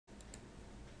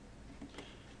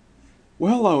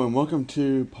Well, hello, and welcome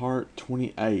to part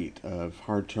 28 of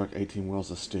Hard Truck 18 Wheels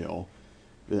of Steel.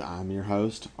 I'm your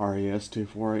host,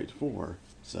 RES2484.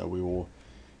 So we will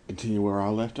continue where I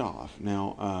left off.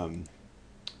 Now,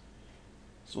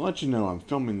 so I'll let you know I'm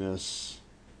filming this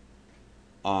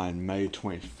on May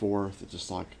 24th. It's just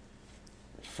like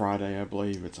Friday, I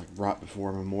believe. It's like right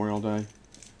before Memorial Day.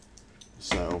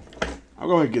 So I'll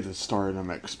go ahead and get this started. I'm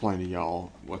going to explain to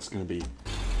y'all what's going to be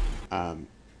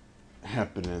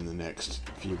happening in the next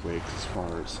few weeks as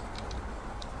far as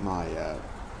my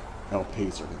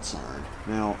LPs are concerned.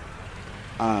 Now,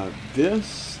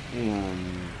 this and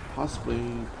possibly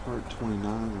part 29,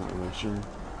 I'm not really sure.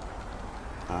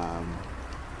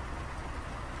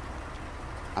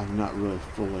 I'm not really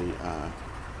fully, let's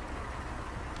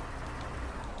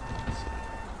see.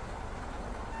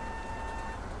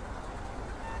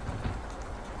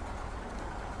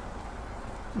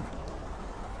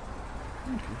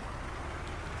 Okay.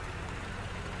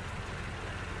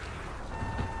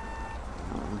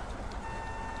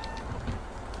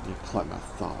 You collect my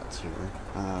thoughts here.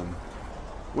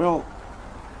 Well,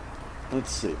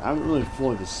 let's see. I haven't really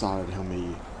fully decided how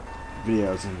many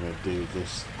videos I'm going to do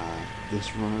this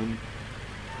run.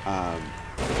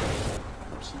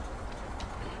 Oops.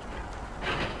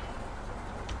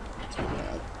 That's my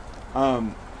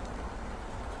bad.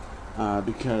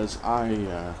 Because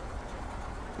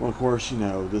well, of course, you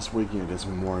know, this weekend is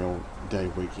Memorial Day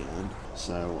weekend,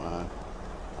 so a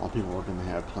lot of people are going to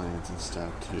have plans and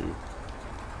stuff to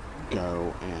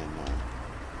go and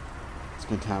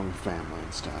spend time with family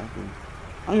and stuff, and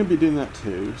I'm going to be doing that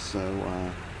too, so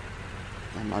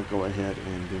I might go ahead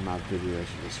and do my videos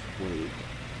for this week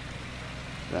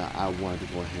that I wanted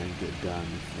to go ahead and get done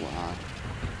before I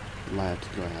left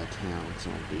to go out of town, so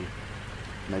I won't be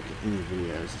making any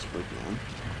videos this weekend.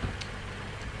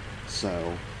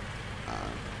 So,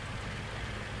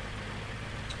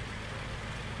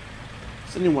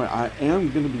 anyway, I am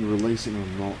going to be releasing a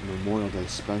Memorial Day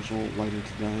special later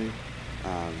today.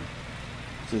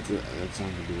 Since it's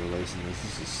I'm going to be releasing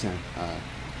this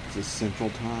is Central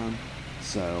Time,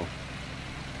 so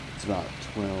it's about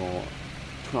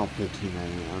 12:15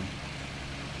 a.m.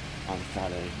 on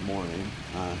Friday morning.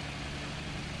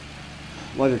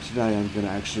 Later today, I'm going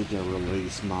to actually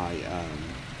release my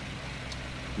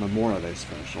Memorial Day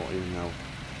special, even though,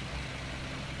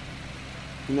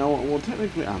 you know, well,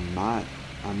 technically I might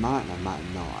and I might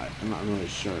not. I'm not really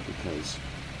sure because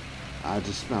I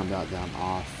just found out that I'm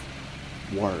off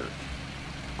work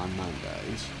on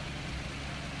Mondays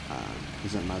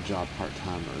because at my job,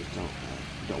 part-timers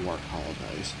don't work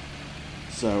holidays.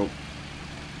 So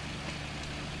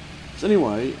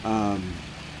anyway,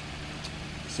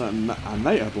 so I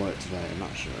may upload it today. I'm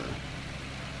not sure.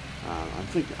 I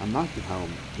think I might be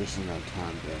home just enough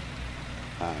time to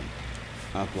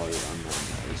upload it on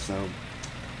Monday. So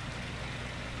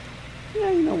yeah,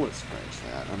 you know what? Scratch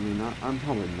that. I mean, I'm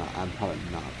probably not gonna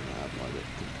upload it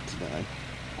today.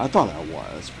 I thought I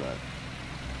was, but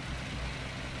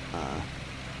oh,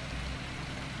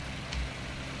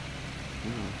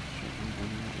 shit, I'm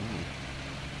going that way.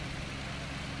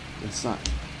 It's not.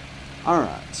 All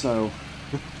right, so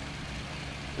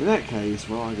in that case,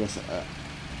 well, I guess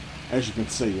as you can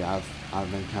see, I've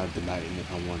been kind of debating if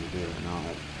I want to do it or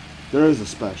not. There is a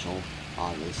special,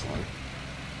 obviously,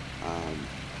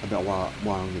 about what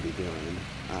I'm going to be doing.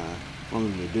 What I'm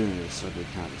going to be doing is sort of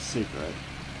kind of a secret.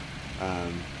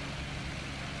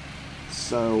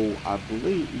 So I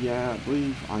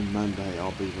believe on Monday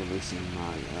I'll be releasing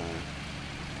my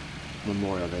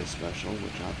Memorial Day special,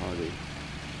 which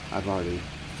I've already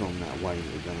filmed that way in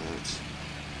advance.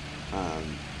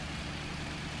 I'm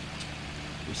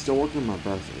still working on my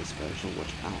birthday special,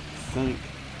 which I think,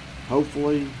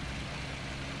 hopefully,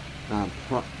 I'm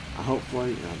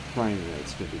praying that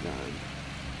it's going to be done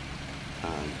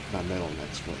by middle of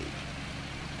next week.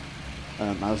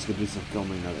 I was going to do some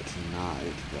filming of it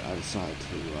tonight, but I decided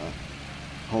to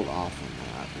hold off on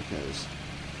that because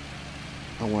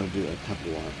I want to do a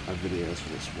couple of videos for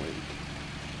this week.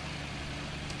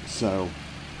 So,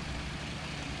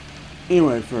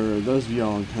 anyway, for those of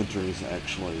y'all in countries that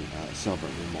actually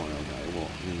celebrate Memorial Day, well,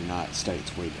 in the United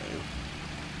States we do,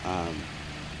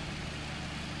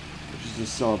 which is to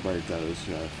celebrate those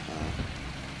who have,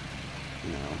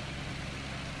 you know,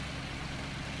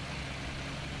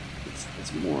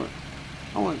 it's more,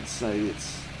 I wouldn't say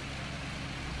it's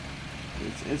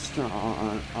to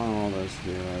on all those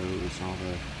heroes,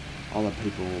 all the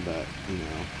people that, you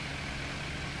know,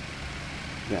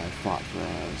 that have fought for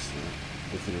us, that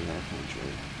defended our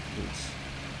country. It's,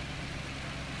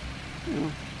 you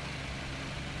know,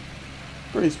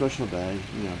 pretty special day.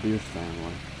 You know, be with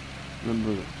family.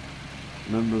 Remember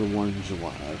remember the ones you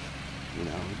love. You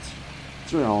know,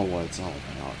 it's really all what it's all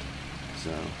about.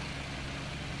 So,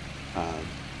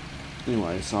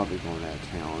 anyway, so I'll be going out of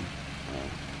town,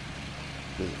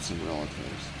 visit some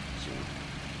relatives. So,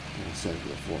 like I said for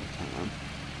the fourth time.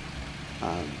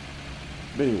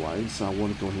 But anyway, so I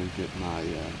want to go ahead and get my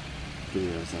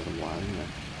videos out of the way.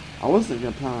 I wasn't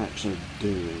going to plan on actually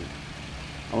doing.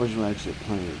 I wasn't actually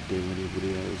planning to do any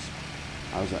videos.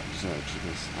 I was actually going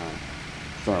to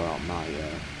throw out my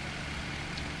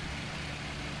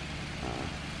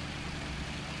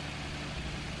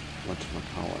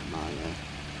my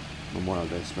Memorial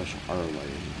Day special early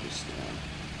and just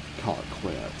call it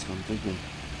quits. I'm thinking,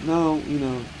 no, you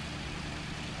know,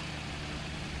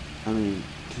 I mean,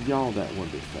 to y'all that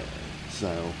wouldn't be fair.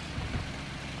 So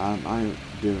I'm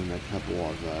doing a couple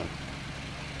of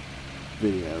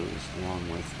videos along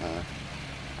with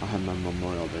I have my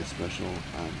Memorial Day special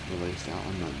released out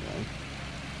on Monday.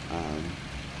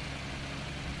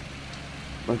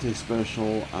 Birthday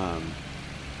special.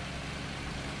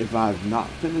 If I've not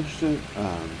finished it,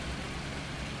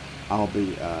 I'll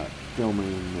be filming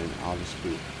and I'll just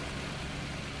be,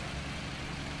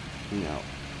 you know,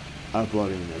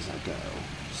 uploading as I go.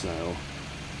 So,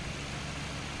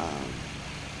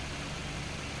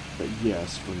 but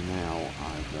yes, for now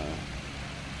I've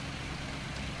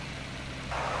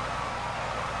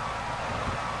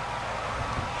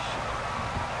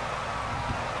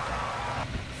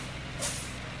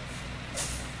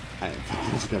I didn't think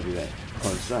it was gonna be that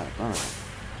close up. All right.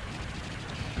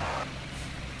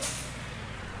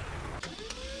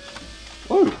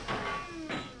 Whoa.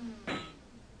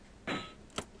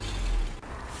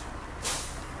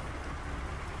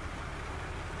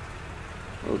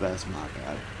 Oh, that's my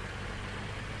bad.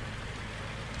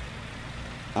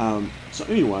 So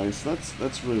anyways,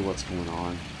 that's really what's going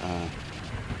on.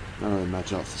 Not really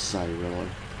much else to say, really.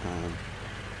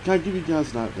 Can I give you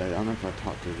guys an update? I don't know if I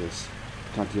talked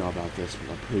to y'all about this in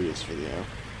a previous video.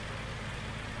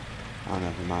 I don't know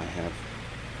if I might have.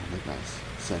 I think I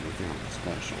said anything on the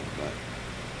special,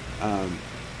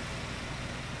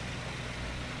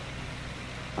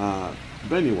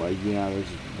 but anyway, yeah,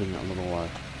 there's been a little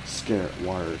scare at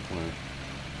work where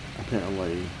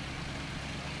apparently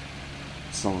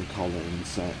someone called in and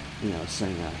said, you know,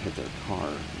 saying I hit their car,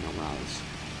 you know, when I was,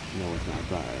 you know, with my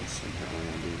bus. Apparently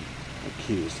I'm being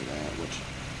accused of that, which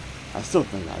I still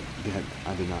think I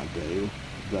did not do,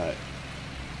 but,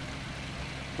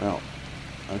 well,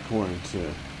 according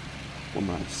to what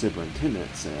my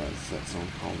superintendent says, that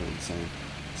someone called in saying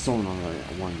someone on the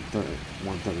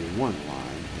 131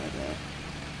 line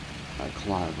had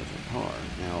collided with a car.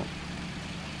 Now,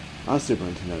 my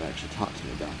superintendent actually talked to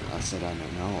me about that. I said I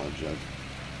had no knowledge of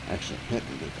actually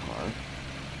hitting the car.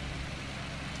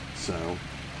 So,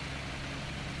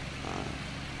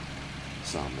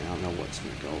 I mean, I don't know what's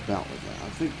going to go about with that. I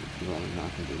think we're really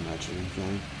not going to do much of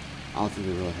anything. I don't think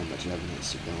we really have much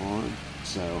evidence to go on.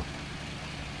 So,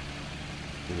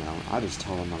 you know, I just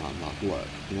told him, I'm like, look,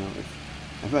 you know,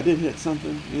 if I did hit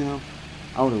something, you know,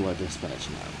 I would have let dispatch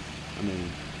know. I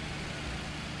mean,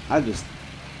 I just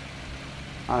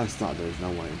thought there was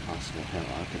no way in possible hell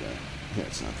I could have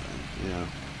hit something, you know.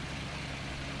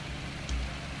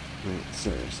 I mean,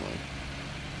 seriously.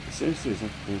 Seriously,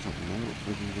 there's like no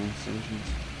freaking gas stations.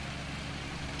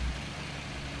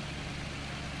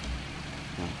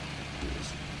 Oh,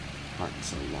 this part is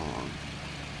so long.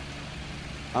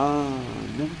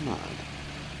 Never mind.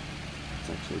 It's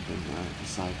actually been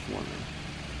decided for me.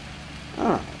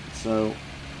 Alright, so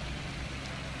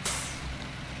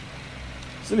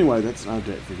anyway, that's an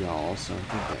update for y'all, so I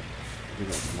think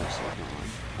that's mostly gone,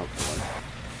 hopefully.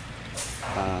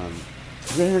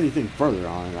 If I hear anything further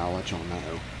on it, I'll let y'all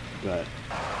know, but,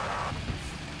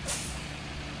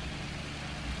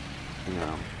 you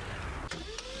know,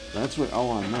 that's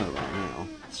all I know right now,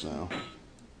 so.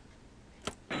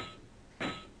 Good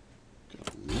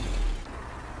Lord.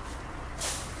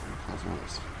 It costs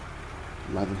almost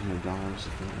 $1,100 to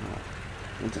fill up.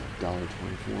 That's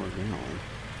 $1.24 a gallon.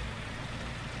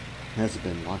 Hasn't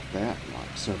been like that in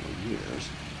like several years.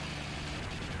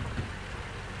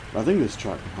 But I think this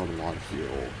truck can hold a lot of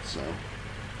fuel, so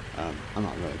I'm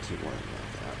not really too worried about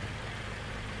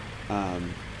that.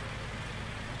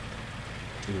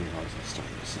 Anyway, what was I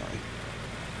starting to say?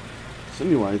 So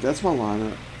anyway, that's my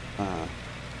lineup.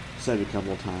 Said it a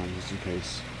couple of times just in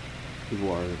case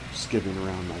people are skipping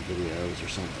around my videos or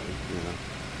something, you know.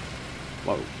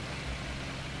 Whoa.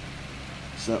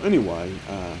 So anyway,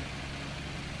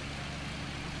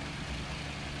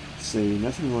 see,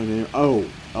 nothing really new. Oh,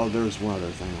 there's one other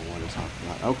thing I wanted to talk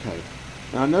about. Okay.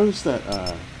 Now I noticed that,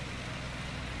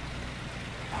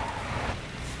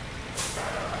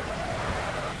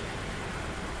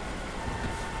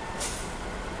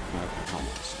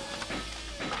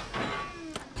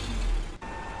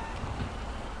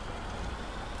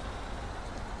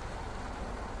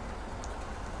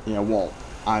 Yeah, well,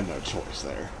 I have no choice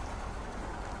there.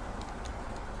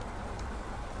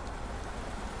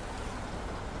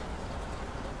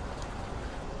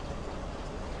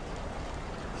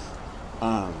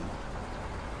 Um,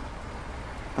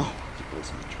 oh, I keep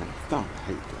losing my train of thought. I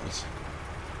hate this.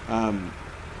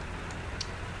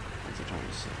 What's I trying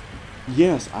to say?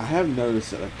 Yes, I have noticed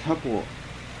that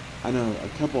I know a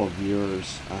couple of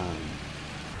viewers,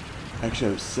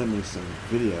 actually have sent me some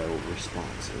video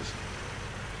responses.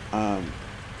 Um,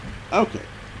 okay.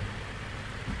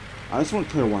 I just want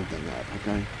to clear one thing up,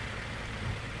 okay?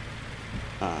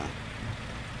 I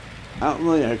don't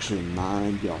really actually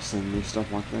mind y'all sending me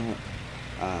stuff like that.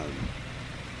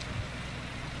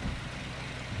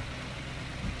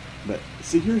 But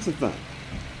see, here's the thing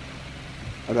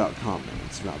about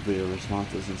comments, about video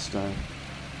responses and stuff,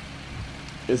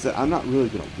 is that I'm not really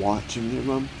going to watch any of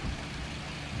them.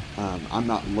 I'm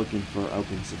not looking for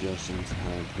open suggestions on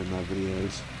how to improve my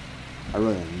videos. I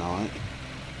really am not.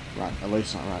 Right, at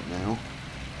least not right now.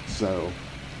 So,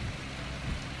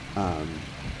 I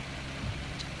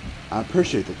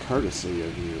appreciate the courtesy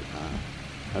of you,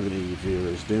 of any of you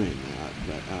viewers doing that,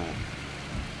 but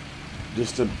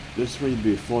just for you to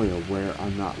be fully aware,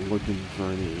 I'm not looking for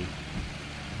any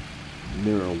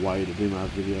newer way to do my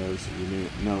videos. If you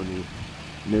know any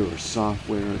newer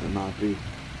software that might be,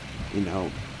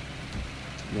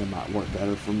 that might work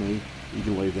better for me, you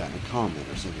can leave that in a comment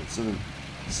or something.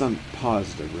 Some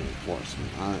positive reinforcement.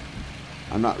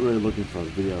 I'm not really looking for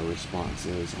video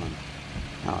responses on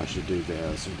how I should do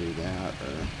this or do that,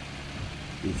 or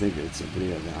you think it's a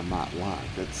video that I might like.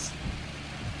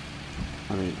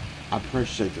 I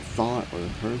appreciate the thought or the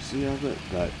courtesy of it,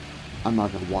 but I'm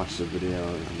not going to watch the video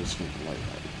and I'm just going to delete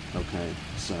it. Okay?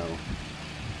 So,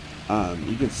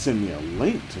 you can send me a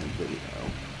link to the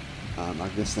video. I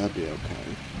guess that'd be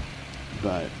okay.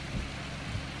 But,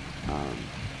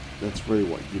 that's really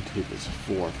what YouTube is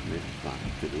for me to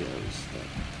find videos that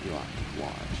you like to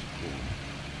watch.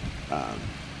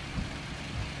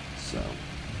 So,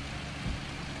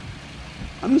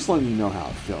 I'm just letting you know how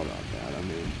I feel about that.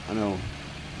 I know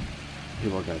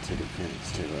people are going to take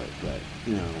offense to it, but,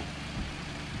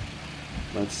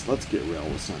 let's get real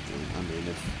with something.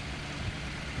 If,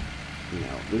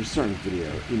 there's certain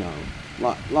video, a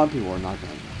lot of people are not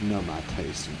going to know my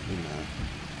taste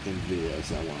in videos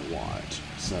that I want to watch.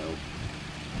 So,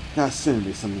 guys sending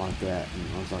me something like that,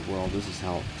 and I was like, well, this is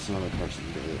how some other person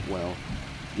did it. Well,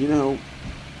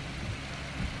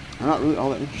 I'm not really all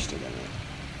that interested in it.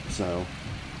 So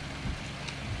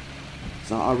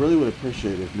I really would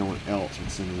appreciate it if no one else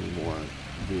would send me any more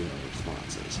video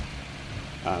responses.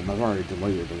 I've already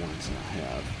deleted the ones that I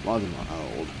have. A lot of them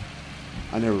are old.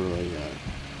 I never really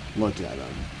looked at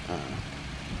them.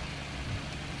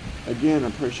 Again, I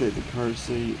appreciate the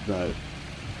courtesy, but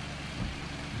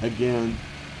again,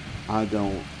 I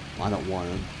don't want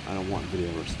them. I don't want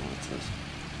video responses.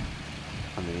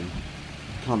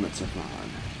 Comments are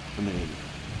fine.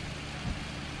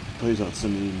 Please don't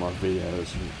send me any more videos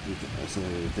or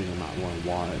something you think I might want to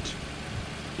watch.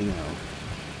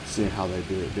 See how they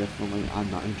do it differently. I'm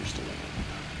not interested in it.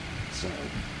 So,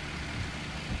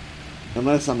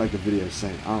 unless I make a video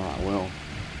saying, alright, well,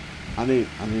 I need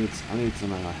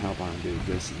somebody to help on do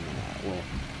this and that. Well,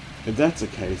 if that's the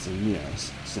case, then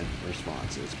yes, send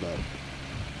responses. But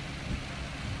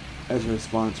as a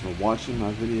response for watching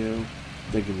my video,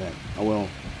 thinking that, oh well,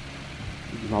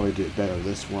 you can probably do it better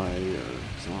this way or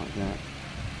something like that,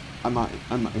 I'm not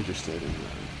interested in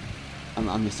that.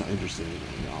 I'm just not interested in it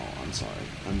at all. I'm sorry,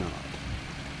 I'm not.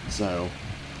 So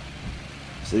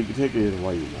you can take it either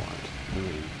way you want.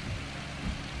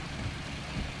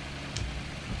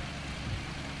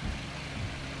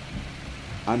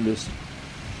 I'm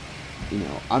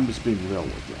just being real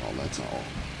with y'all, that's all.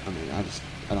 I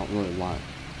don't really like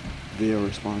video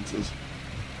responses.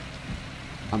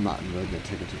 I'm not really going to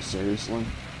take it too seriously.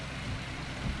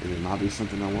 If it might be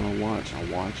something I want to watch, I'll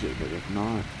watch it, but if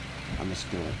not, I'm just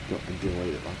going to go and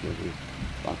delete it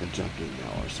like a junk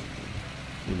email or something.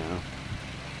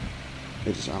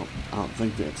 I don't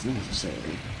think that's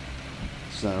necessary.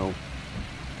 So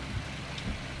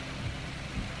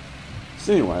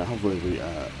anyway, hopefully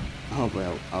I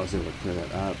was able to clear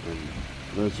that up, and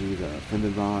for those of you that are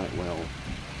offended by it, well,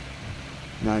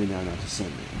 now you know not to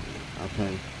send me any,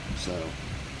 okay? So,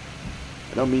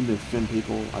 I don't mean to offend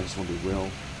people, I just want to be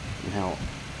real in how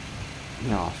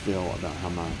I feel about how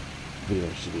my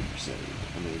videos should be perceived.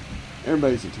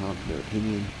 Everybody's entitled to their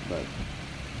opinion, but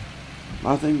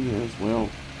my thing is, well,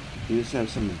 if you just have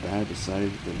something bad to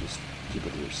say, then just keep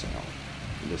it to yourself.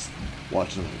 And just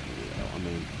watch another video.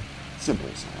 Simple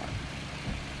as that.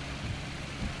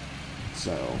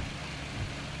 So,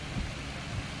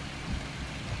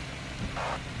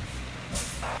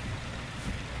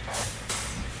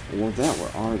 Well, that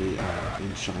we're already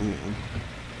in Cheyenne.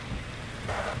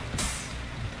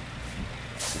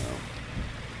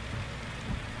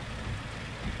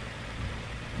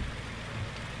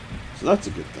 So that's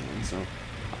a good thing. So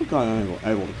I'm glad I'm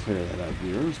able to clear that up,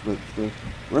 viewers. But the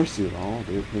rest of it all, I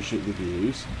do appreciate the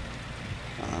views.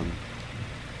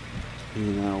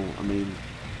 You know, I mean,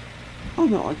 I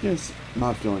don't know. I guess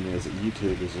my feeling is that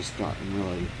YouTube has just gotten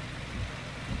really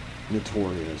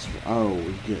notorious for, oh,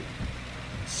 we get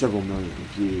several million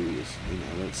views. You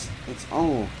know, that's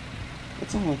all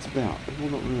it's about. People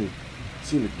don't really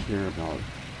seem to care about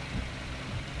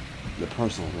the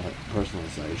personalization of it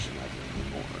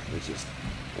anymore.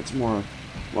 It's more,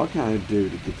 what can I do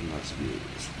to get the most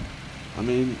views? I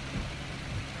mean,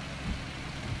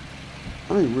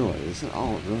 really, is it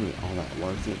really all that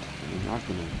worth it? I mean, not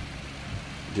gonna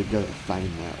to go to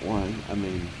fame that way. I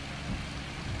mean,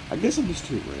 I guess I'm just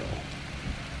too real.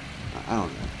 I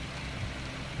don't know.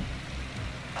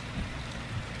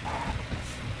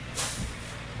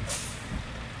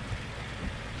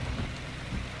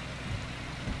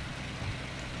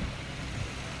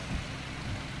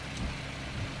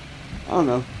 I don't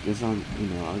know. I guess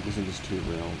I'm just too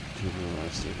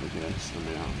realistic, I guess. I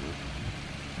mean, I don't know.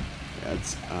 Yeah,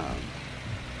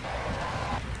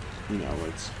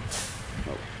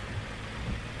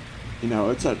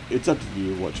 it's, it's up to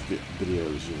you what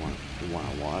videos you want to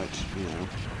watch, you know.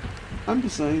 I'm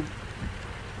just saying,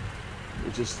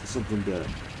 it's just something to,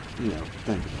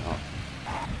 think about.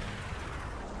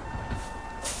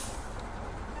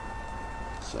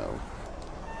 So.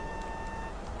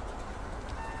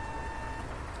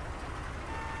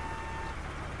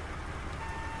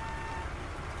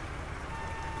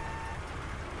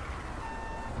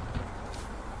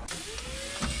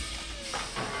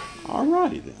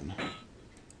 Alrighty then.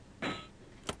 Well,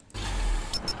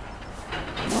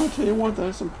 I'll tell you what,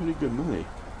 that's some pretty good money.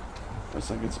 Looks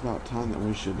like it's about time that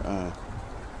we should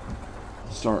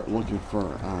start looking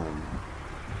for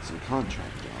some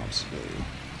contract jobs to do.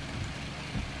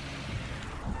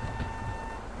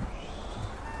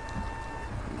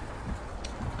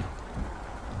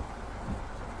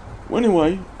 Well,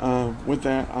 anyway, with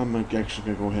that, I'm actually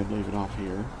going to go ahead and leave it off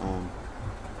here.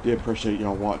 Did appreciate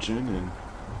y'all watching, and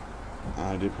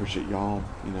I did appreciate y'all,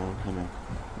 kind of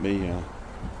me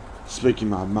speaking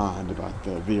my mind about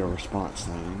the viewer response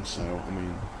thing. So, I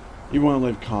mean, you want to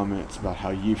leave comments about how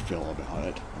you feel about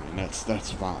it. I mean,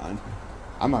 that's fine.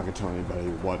 I'm not going to tell anybody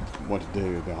what to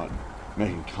do about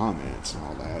making comments and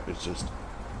all that. It's just,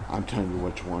 I'm telling you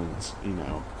which ones,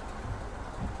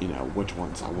 which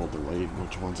ones I will delete and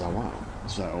which ones I won't.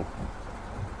 So,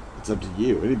 it's up to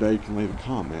you. Anybody can leave a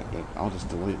comment, but I'll just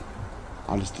delete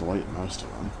most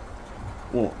of them.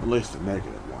 Well, at least the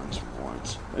negative ones for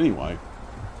once. Anyway,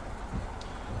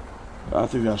 I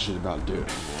think that should about do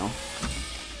it for now.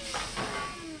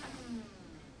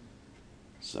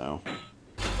 So,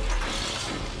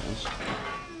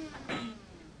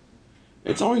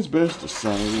 it's always best to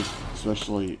save,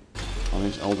 especially on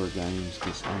these older games,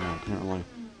 because, I don't know, apparently,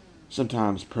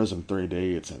 sometimes Prism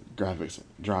 3D, it's a graphics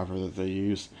driver that they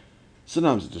use.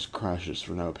 Sometimes it just crashes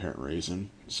for no apparent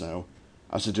reason, so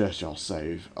I suggest y'all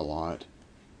save a lot.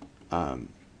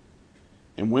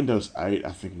 And Windows 8,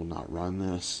 I think, will not run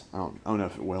this. I don't know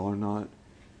if it will or not.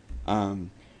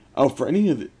 For any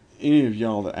of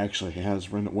y'all that actually has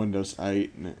Windows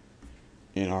 8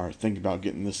 and are thinking about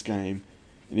getting this game,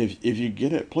 and if you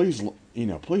get it, please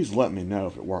let me know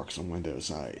if it works on Windows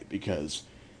 8, because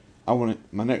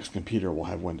my next computer will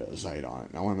have Windows 8 on it,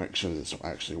 and I want to make sure this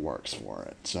actually works for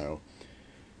it. So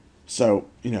if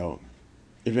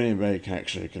anybody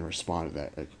can respond to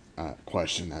that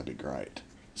question, that'd be great.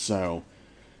 So,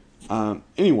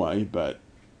 anyway, like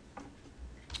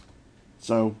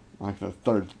the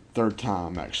third time,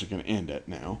 I'm actually going to end it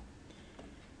now.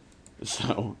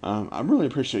 So, I really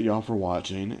appreciate y'all for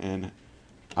watching, and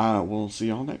I will see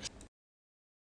y'all next time.